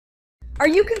Are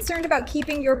you concerned about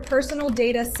keeping your personal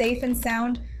data safe and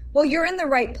sound? Well, you're in the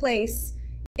right place.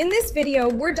 In this video,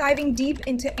 we're diving deep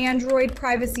into Android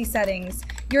privacy settings,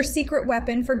 your secret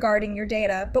weapon for guarding your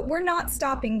data, but we're not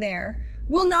stopping there.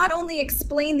 We'll not only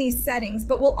explain these settings,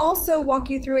 but we'll also walk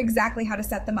you through exactly how to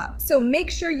set them up. So make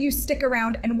sure you stick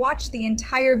around and watch the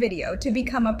entire video to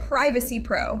become a privacy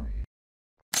pro.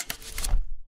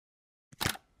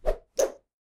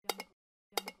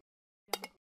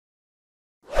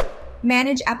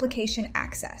 Manage application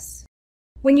access.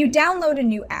 When you download a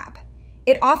new app,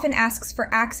 it often asks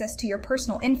for access to your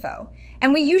personal info,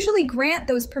 and we usually grant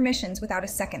those permissions without a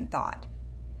second thought.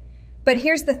 But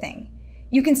here's the thing.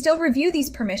 You can still review these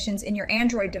permissions in your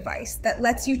Android device that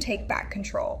lets you take back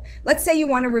control. Let's say you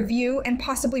want to review and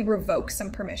possibly revoke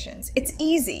some permissions. It's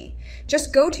easy.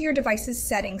 Just go to your device's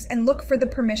settings and look for the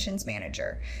permissions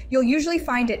manager. You'll usually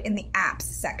find it in the apps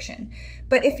section.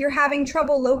 But if you're having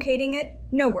trouble locating it,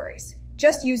 no worries.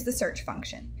 Just use the search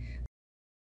function.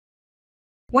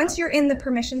 Once you're in the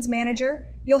permissions manager,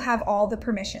 you'll have all the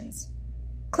permissions.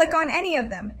 Click on any of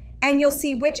them and you'll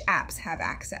see which apps have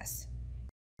access.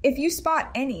 If you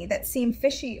spot any that seem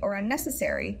fishy or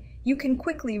unnecessary, you can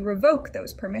quickly revoke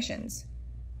those permissions.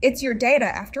 It's your data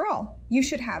after all. You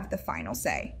should have the final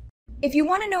say. If you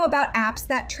want to know about apps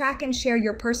that track and share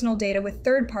your personal data with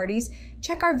third parties,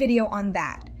 check our video on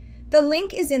that. The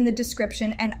link is in the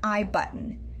description and I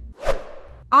button.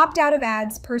 Out of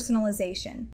Ads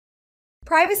Personalization.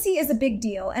 Privacy is a big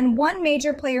deal, and one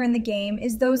major player in the game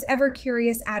is those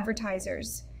ever-curious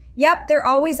advertisers. Yep, they're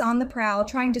always on the prowl,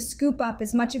 trying to scoop up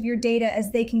as much of your data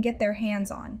as they can get their hands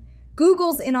on.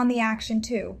 Google's in on the action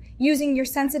too, using your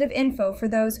sensitive info for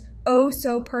those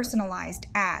oh-so-personalized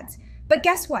ads. But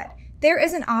guess what? There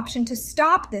is an option to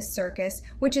stop this circus,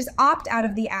 which is opt out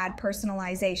of the ad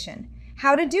personalization.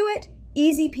 How to do it?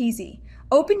 Easy peasy.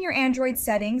 Open your Android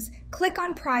settings, click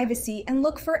on Privacy, and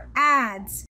look for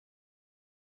Ads.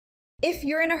 If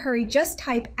you're in a hurry, just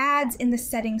type Ads in the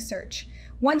settings search.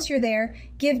 Once you're there,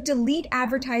 give Delete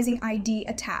Advertising ID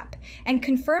a tap and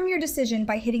confirm your decision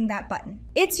by hitting that button.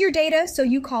 It's your data, so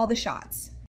you call the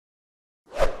shots.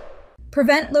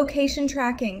 Prevent location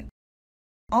tracking.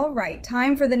 All right,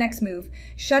 time for the next move,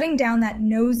 shutting down that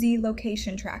nosy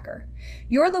location tracker.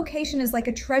 Your location is like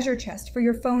a treasure chest for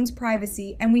your phone's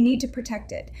privacy, and we need to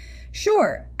protect it.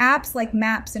 Sure, apps like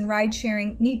Maps and ride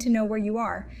sharing need to know where you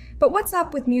are, but what's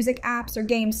up with music apps or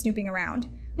games snooping around?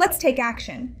 Let's take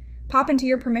action. Pop into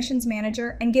your permissions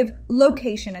manager and give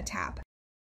Location a tap.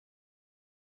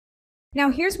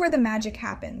 Now here's where the magic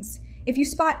happens. If you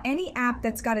spot any app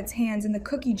that's got its hands in the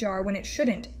cookie jar when it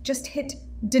shouldn't, just hit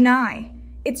Deny.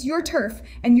 It's your turf,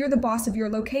 and you're the boss of your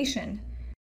location.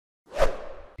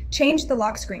 Change the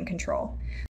lock screen control.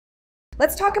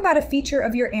 Let's talk about a feature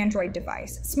of your Android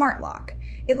device, Smart Lock.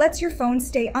 It lets your phone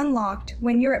stay unlocked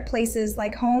when you're at places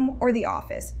like home or the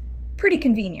office. Pretty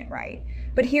convenient, right?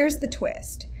 But here's the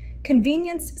twist.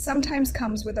 Convenience sometimes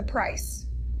comes with a price.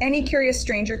 Any curious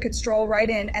stranger could stroll right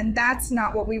in, and that's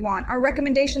not what we want. Our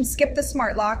recommendation: skip the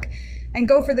Smart Lock and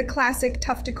go for the classic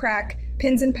tough to crack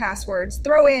pins and passwords.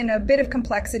 Throw in a bit of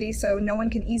complexity so no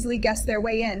one can easily guess their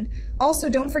way in. Also,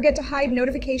 don't forget to hide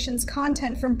notifications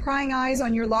content from prying eyes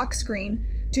on your lock screen.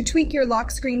 To tweak your lock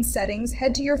screen settings,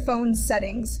 head to your phone's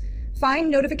settings,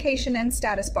 find notification and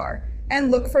status bar,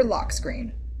 and look for lock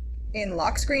screen. In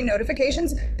lock screen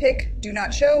notifications, pick Do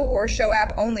Not Show or Show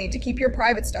App Only to keep your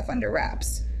private stuff under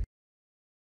wraps.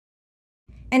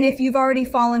 And if you've already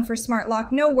fallen for Smart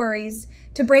Lock, no worries.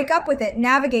 To break up with it,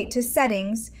 navigate to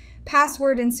Settings,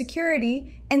 Password and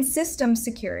Security, and System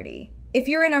Security. If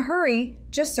you're in a hurry,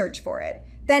 just search for it.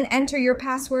 Then enter your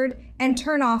password and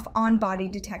turn off on-body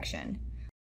detection.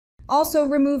 Also,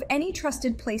 remove any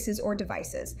trusted places or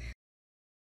devices.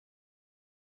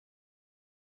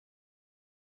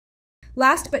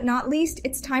 Last but not least,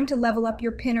 it's time to level up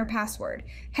your PIN or password.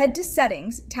 Head to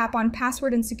Settings, tap on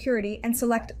Password and Security, and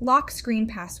select Lock Screen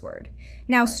Password.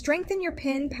 Now strengthen your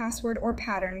PIN, password, or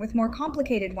pattern with more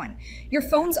complicated one. Your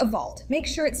phone's a vault. Make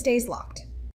sure it stays locked.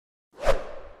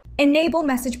 Enable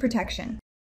message protection.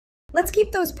 Let's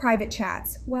keep those private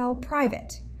chats, well,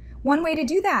 private. One way to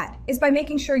do that is by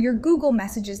making sure your Google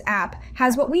Messages app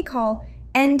has what we call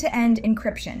end-to-end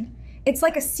encryption. It's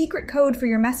like a secret code for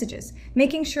your messages,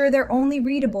 making sure they're only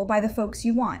readable by the folks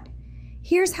you want.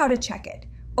 Here's how to check it.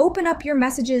 Open up your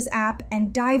Messages app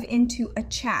and dive into a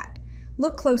chat.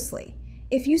 Look closely.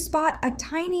 If you spot a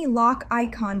tiny lock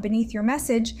icon beneath your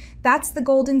message, that's the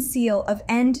golden seal of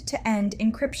end-to-end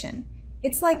encryption.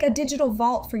 It's like a digital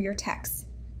vault for your texts.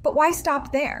 But why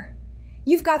stop there?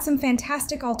 You've got some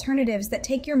fantastic alternatives that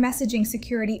take your messaging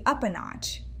security up a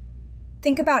notch.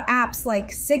 Think about apps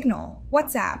like Signal,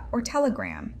 WhatsApp, or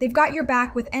Telegram. They've got your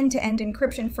back with end-to-end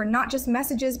encryption for not just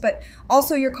messages, but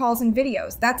also your calls and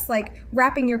videos. That's like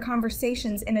wrapping your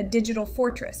conversations in a digital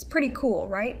fortress. Pretty cool,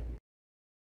 right?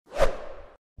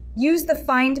 Use the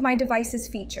Find My Devices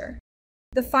feature.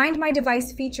 The Find My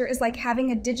Device feature is like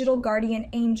having a digital guardian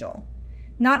angel.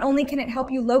 Not only can it help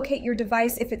you locate your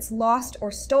device if it's lost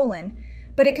or stolen,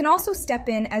 but it can also step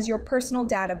in as your personal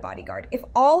data bodyguard. If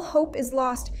all hope is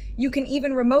lost, you can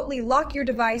even remotely lock your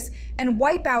device and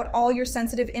wipe out all your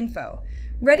sensitive info.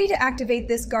 Ready to activate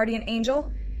this guardian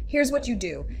angel? Here's what you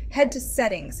do. Head to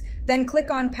Settings, then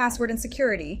click on Password and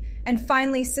Security, and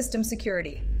finally System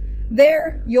Security.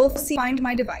 There, you'll see Find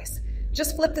My Device.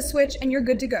 Just flip the switch and you're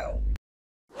good to go.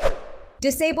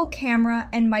 Disable camera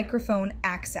and microphone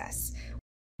access.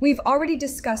 We've already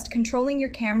discussed controlling your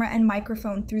camera and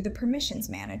microphone through the Permissions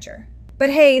Manager.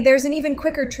 But hey, there's an even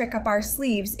quicker trick up our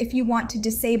sleeves if you want to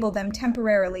disable them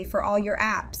temporarily for all your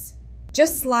apps.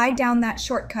 Just slide down that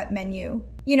shortcut menu.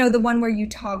 You know, the one where you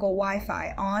toggle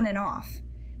Wi-Fi on and off.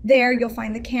 There, you'll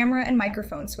find the camera and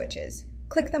microphone switches.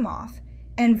 Click them off,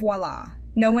 and voila,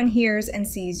 no one hears and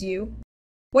sees you.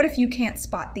 What if you can't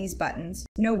spot these buttons?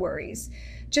 No worries.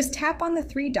 Just tap on the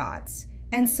 3 dots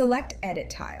and select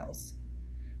Edit Tiles.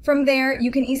 From there,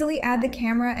 you can easily add the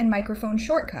camera and microphone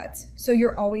shortcuts, so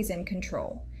you're always in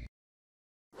control.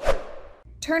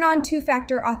 Turn on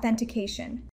two-factor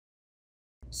authentication.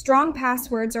 Strong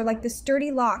passwords are like the sturdy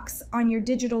locks on your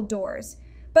digital doors,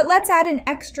 but let's add an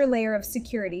extra layer of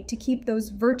security to keep those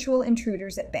virtual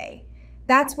intruders at bay.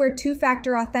 That's where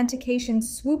two-factor authentication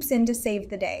swoops in to save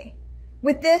the day.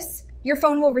 With this, your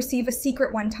phone will receive a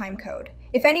secret one-time code.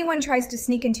 If anyone tries to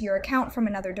sneak into your account from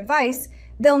another device,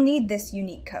 they'll need this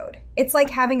unique code. It's like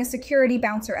having a security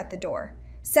bouncer at the door.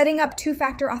 Setting up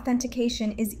two-factor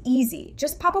authentication is easy.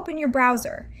 Just pop open your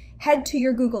browser, head to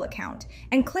your Google account,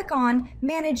 and click on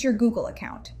Manage Your Google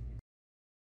Account.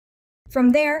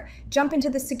 From there, jump into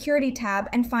the Security tab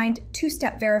and find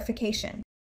two-step verification.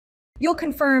 You'll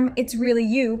confirm it's really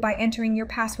you by entering your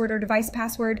password or device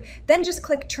password, then just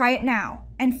click Try It Now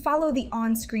and follow the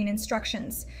on-screen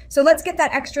instructions. So let's get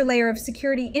that extra layer of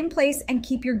security in place and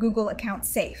keep your Google account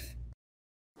safe.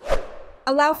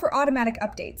 Allow for automatic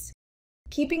updates.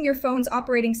 Keeping your phone's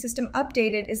operating system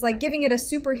updated is like giving it a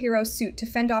superhero suit to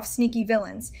fend off sneaky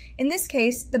villains. In this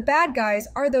case, the bad guys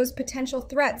are those potential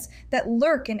threats that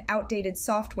lurk in outdated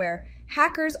software.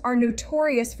 Hackers are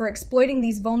notorious for exploiting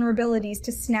these vulnerabilities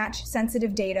to snatch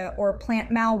sensitive data or plant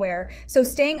malware, so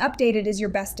staying updated is your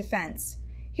best defense.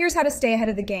 Here's how to stay ahead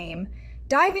of the game.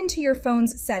 Dive into your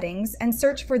phone's settings and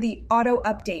search for the Auto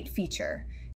Update feature.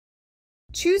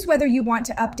 Choose whether you want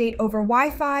to update over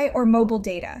Wi-Fi or mobile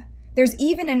data. There's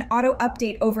even an Auto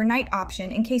Update Overnight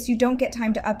option in case you don't get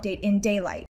time to update in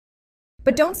daylight.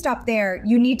 But don't stop there,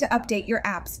 you need to update your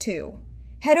apps too.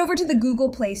 Head over to the Google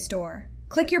Play Store.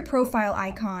 Click your profile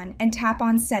icon and tap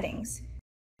on Settings.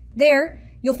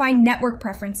 There, you'll find Network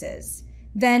Preferences,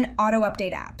 then Auto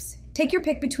Update Apps. Take your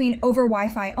pick between over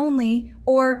Wi-Fi only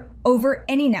or over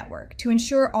any network to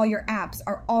ensure all your apps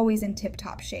are always in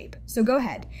tip-top shape. So go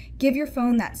ahead, give your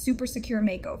phone that super secure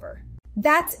makeover.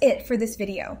 That's it for this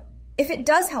video. If it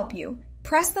does help you,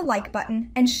 press the like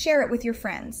button and share it with your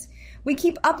friends. We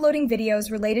keep uploading videos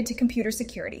related to computer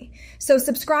security, so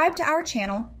subscribe to our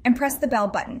channel and press the bell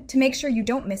button to make sure you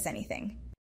don't miss anything.